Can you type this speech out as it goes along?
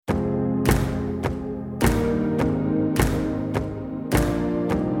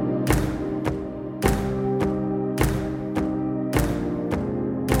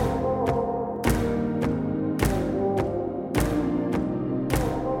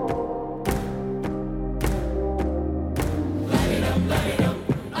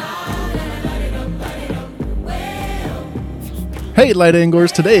Hey Light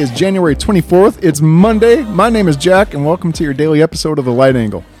Anglers, today is January 24th. It's Monday. My name is Jack and welcome to your daily episode of The Light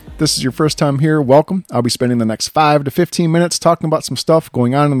Angle. If this is your first time here, welcome. I'll be spending the next 5 to 15 minutes talking about some stuff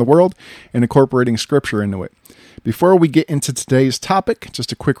going on in the world and incorporating scripture into it. Before we get into today's topic,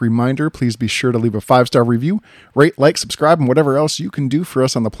 just a quick reminder, please be sure to leave a 5-star review, rate, like, subscribe, and whatever else you can do for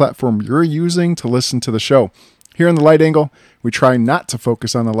us on the platform you're using to listen to the show. Here in The Light Angle, we try not to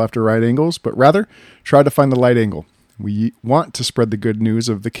focus on the left or right angles, but rather try to find the light angle. We want to spread the good news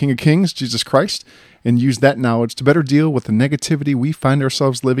of the King of Kings, Jesus Christ, and use that knowledge to better deal with the negativity we find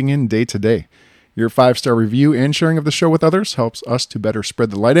ourselves living in day to day. Your 5-star review and sharing of the show with others helps us to better spread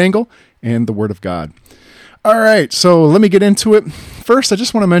the light angle and the Word of God. All right, so let me get into it. First, I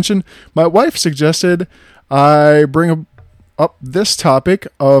just want to mention my wife suggested I bring up this topic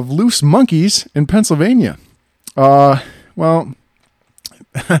of loose monkeys in Pennsylvania. Well,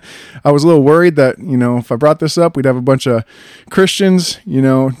 I was a little worried that, if I brought this up, we'd have a bunch of Christians,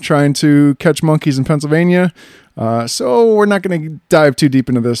 trying to catch monkeys in Pennsylvania. So we're not going to dive too deep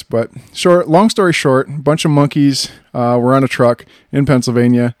into this, but long story short, a bunch of monkeys were on a truck in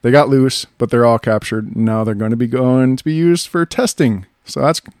Pennsylvania. They got loose, but they're all captured. Now they're going to be used for testing. So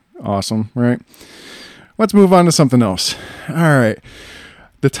that's awesome, right? Let's move on to something else. All right.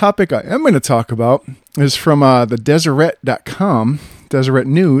 The topic I am going to talk about is from the Deseret.com, Deseret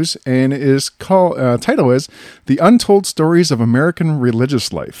News, and is title is The Untold Stories of American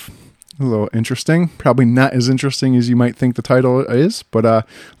Religious Life. A little interesting, probably not as interesting as you might think the title is, but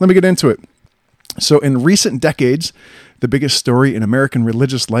let me get into it. So in recent decades, the biggest story in American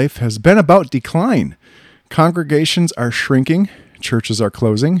religious life has been about decline. Congregations are shrinking, churches are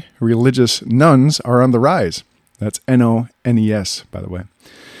closing, religious nuns are on the rise. That's N-O-N-E-S, by the way.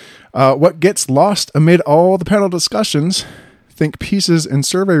 What gets lost amid all the panel discussions, think pieces and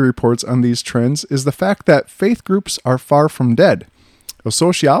survey reports on these trends, is the fact that faith groups are far from dead. A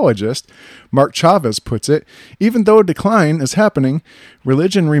sociologist, Mark Chavez, puts it, even though decline is happening,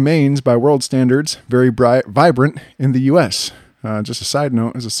 religion remains, by world standards, very vibrant in the U.S. Just a side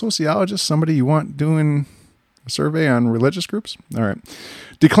note, as a sociologist, somebody you want doing a survey on religious groups? All right.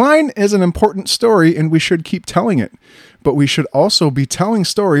 Decline is an important story, and we should keep telling it. But we should also be telling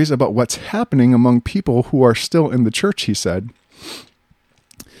stories about what's happening among people who are still in the church, he said.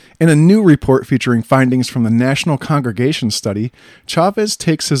 In a new report featuring findings from the National Congregation Study, Chavez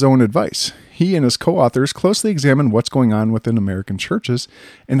takes his own advice. He and his co-authors closely examine what's going on within American churches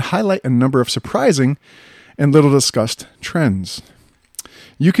and highlight a number of surprising and little discussed trends.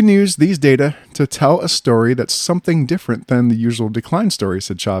 You can use these data to tell a story that's something different than the usual decline story,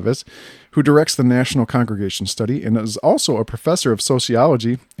 said Chavez, who directs the National Congregation Study and is also a professor of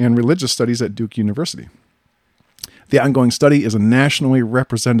sociology and religious studies at Duke University. The ongoing study is a nationally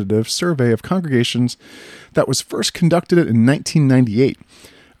representative survey of congregations that was first conducted in 1998.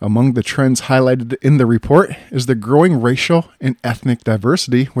 Among the trends highlighted in the report is the growing racial and ethnic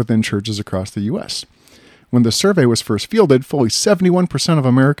diversity within churches across the U.S. When the survey was first fielded, fully 71% of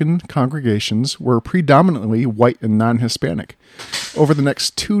American congregations were predominantly white and non-Hispanic. Over the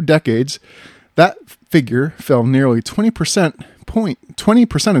next 2 decades, that figure fell nearly 20 percentage points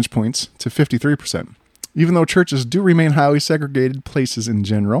to 53%. Even though churches do remain highly segregated places in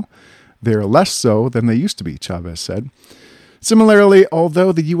general, they are less so than they used to be, Chavez said. Similarly,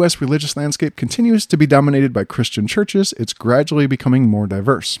 although the U.S. religious landscape continues to be dominated by Christian churches, it's gradually becoming more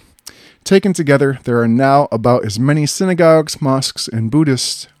diverse. Taken together, there are now about as many synagogues, mosques, and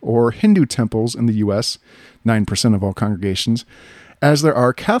Buddhist or Hindu temples in the U.S., 9% of all congregations, as there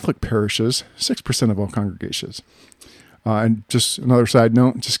are Catholic parishes, 6% of all congregations. And just another side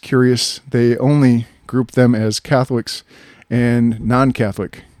note, just curious, they only group them as Catholics and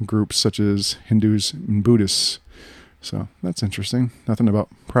non-Catholic groups such as Hindus and Buddhists. So that's interesting. Nothing about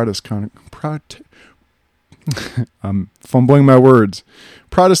I'm fumbling my words.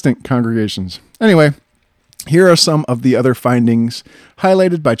 Protestant congregations. Anyway, here are some of the other findings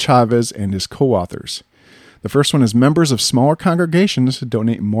highlighted by Chavez and his co-authors. The first one is members of smaller congregations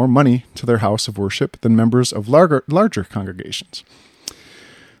donate more money to their house of worship than members of larger congregations.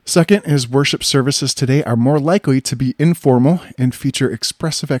 Second is worship services today are more likely to be informal and feature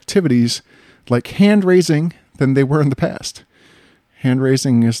expressive activities like hand raising than they were in the past. Hand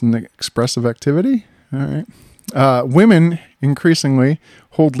raising is an expressive activity? All right. Women increasingly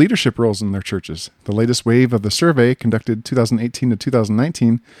hold leadership roles in their churches. The latest wave of the survey, conducted 2018 to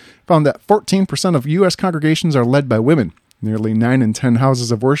 2019, found that 14% of U.S. congregations are led by women. Nearly 9 in 10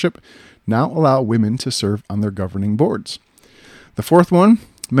 houses of worship now allow women to serve on their governing boards. The fourth one,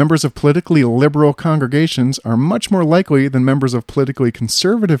 Members of politically liberal congregations are much more likely than members of politically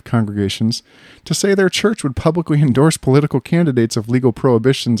conservative congregations to say their church would publicly endorse political candidates if legal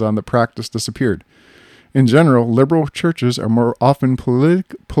prohibitions on the practice disappeared. In general, liberal churches are more often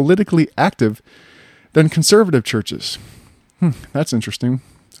politically active than conservative churches. That's interesting.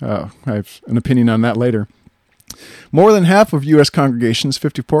 I have an opinion on that later. More than half of U.S. congregations,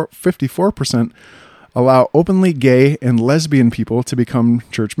 54%, allow openly gay and lesbian people to become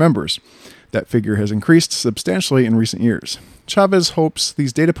church members. That figure has increased substantially in recent years. Chavez hopes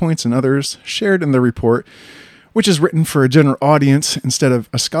these data points and others shared in the report, which is written for a general audience instead of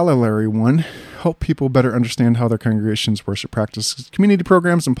a scholarly one, help people better understand how their congregations' worship practices, community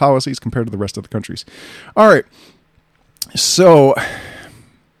programs, and policies compared to the rest of the countries. All right. So,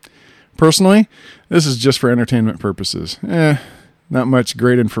 personally, this is just for entertainment purposes. Not much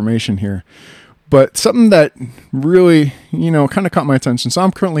great information here. But something that really, kind of caught my attention. So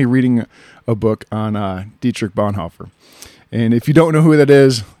I'm currently reading a book on Dietrich Bonhoeffer. And if you don't know who that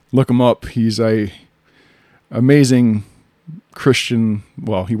is, look him up. He's a amazing Christian,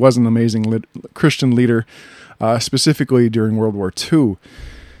 well, he was an amazing Christian leader, specifically during World War II.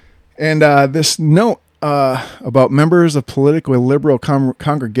 And this note about members of politically liberal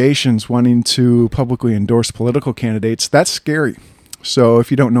congregations wanting to publicly endorse political candidates, that's scary. So if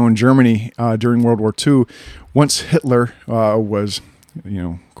you don't know, in Germany during World War II, once Hitler was,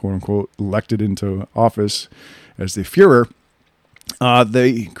 quote unquote, elected into office as the Führer,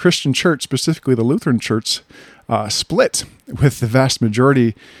 the Christian church, specifically the Lutheran church, split, with the vast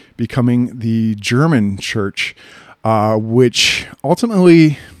majority becoming the German church, which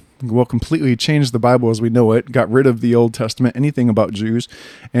ultimately will completely change the Bible as we know it, got rid of the Old Testament, anything about Jews,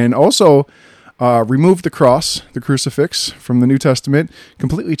 and also removed the cross, the crucifix, from the New Testament,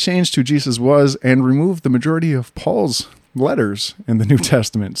 completely changed who Jesus was, and removed the majority of Paul's letters in the New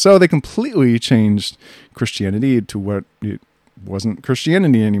Testament. So they completely changed Christianity to what it wasn't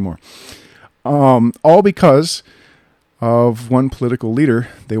Christianity anymore. All because of one political leader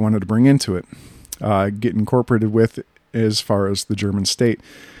they wanted to bring into it, get incorporated with as far as the German state.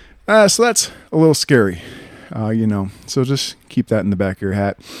 So that's a little scary, so just keep that in the back of your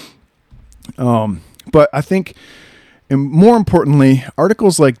hat. But I think, and more importantly,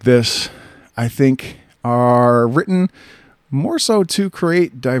 articles like this, I think, are written more so to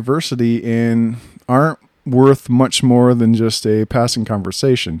create diversity and aren't worth much more than just a passing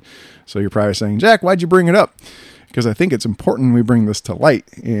conversation. So you're probably saying, Jack, why'd you bring it up? Because I think it's important we bring this to light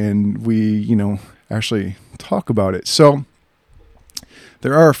and we, actually talk about it. So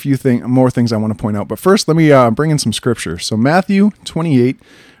there are a few more things I want to point out. But first, let me bring in some scripture. So Matthew 28,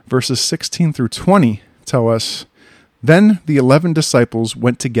 verses 16 through 20 tell us, Then the 11 disciples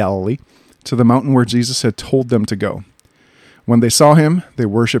went to Galilee, to the mountain where Jesus had told them to go. When they saw him, they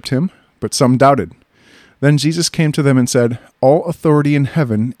worshipped him, but some doubted. Then Jesus came to them and said, All authority in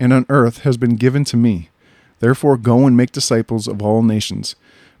heaven and on earth has been given to me. Therefore go and make disciples of all nations,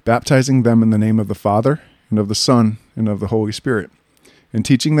 baptizing them in the name of the Father, and of the Son, and of the Holy Spirit, and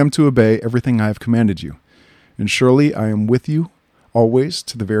teaching them to obey everything I have commanded you. And surely I am with you always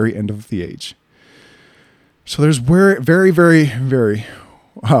to the very end of the age. So there's very, very, very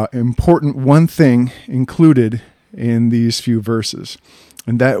important one thing included in these few verses.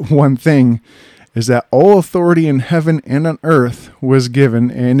 And that one thing is that all authority in heaven and on earth was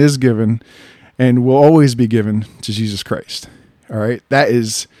given and is given and will always be given to Jesus Christ. All right. That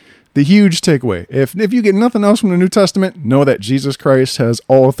is the huge takeaway. If you get nothing else from the New Testament, know that Jesus Christ has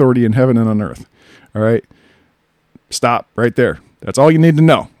all authority in heaven and on earth. All right. Stop right there. That's all you need to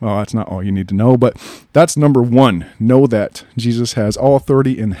know. Well, that's not all you need to know, but that's number one. Know that Jesus has all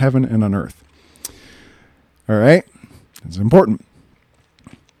authority in heaven and on earth. All right. It's important.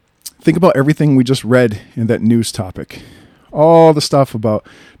 Think about everything we just read in that news topic. All the stuff about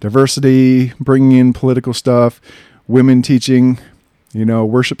diversity, bringing in political stuff, women teaching,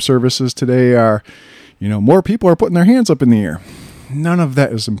 worship services today are, more people are putting their hands up in the air. None of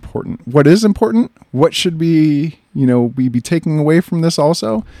that is important. What is important, what should we be taking away from this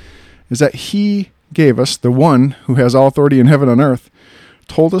also, is that he gave us, the one who has all authority in heaven and earth,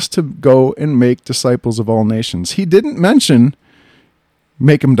 told us to go and make disciples of all nations. He didn't mention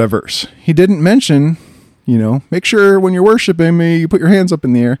make them diverse. He didn't mention, make sure when you're worshiping me, you put your hands up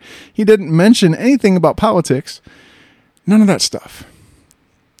in the air. He didn't mention anything about politics. None of that stuff.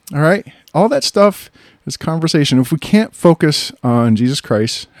 All right? All that stuff is conversation. If we can't focus on Jesus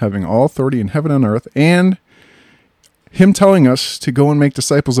Christ having all authority in heaven and earth and him telling us to go and make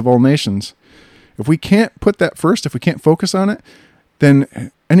disciples of all nations, if we can't put that first, if we can't focus on it,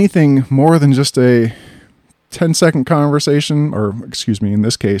 then anything more than just a 10-second conversation, or excuse me, in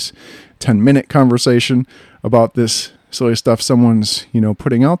this case, 10-minute conversation about this silly stuff someone's,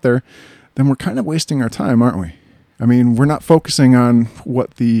 putting out there, then we're kind of wasting our time, aren't we? I mean, we're not focusing on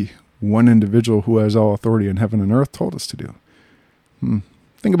what the one individual who has all authority in heaven and earth told us to do.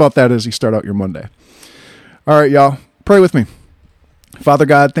 Think about that as you start out your Monday. All right, y'all, pray with me. Father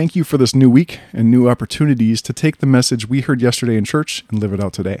God, thank you for this new week and new opportunities to take the message we heard yesterday in church and live it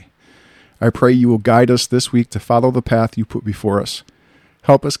out today. I pray you will guide us this week to follow the path you put before us.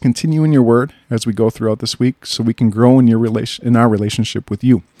 Help us continue in your word as we go throughout this week so we can grow in our relationship with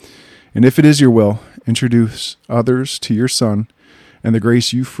you. And if it is your will, introduce others to your Son and the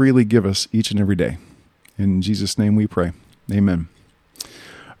grace you freely give us each and every day. In Jesus' name we pray. Amen.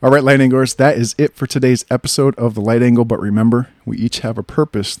 All right, Light Anglers, that is it for today's episode of The Light Angle. But remember, we each have a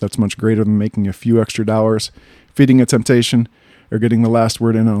purpose that's much greater than making a few extra dollars, feeding a temptation, or getting the last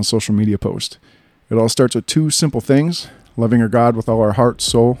word in on a social media post. It all starts with two simple things: loving our God with all our heart,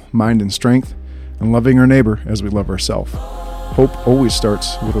 soul, mind, and strength, and loving our neighbor as we love ourselves. Hope always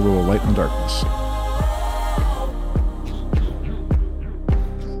starts with a little light in the darkness.